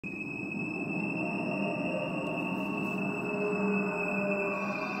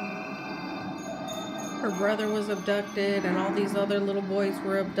her brother was abducted and all these other little boys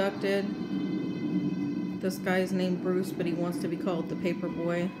were abducted. This guy's named Bruce, but he wants to be called the Paper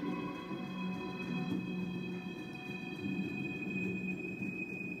Boy.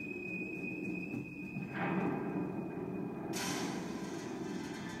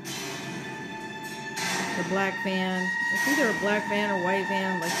 The black van. It's either a black van or white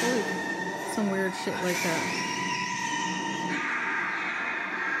van. Like, some weird shit like that.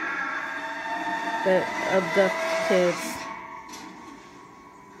 That abduct kids.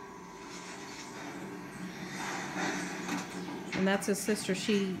 And that's his sister.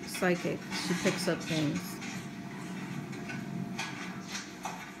 She's psychic. She picks up things.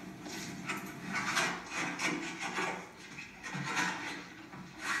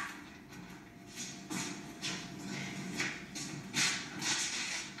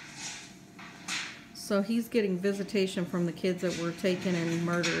 So he's getting visitation from the kids that were taken and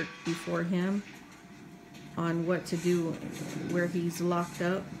murdered before him on what to do where he's locked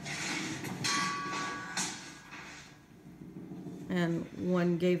up. And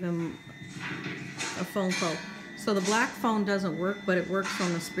one gave him a phone call. So the black phone doesn't work, but it works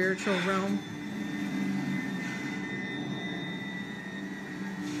on the spiritual realm.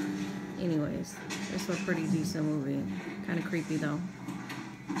 Anyways, it's a pretty decent movie. Kind of creepy though.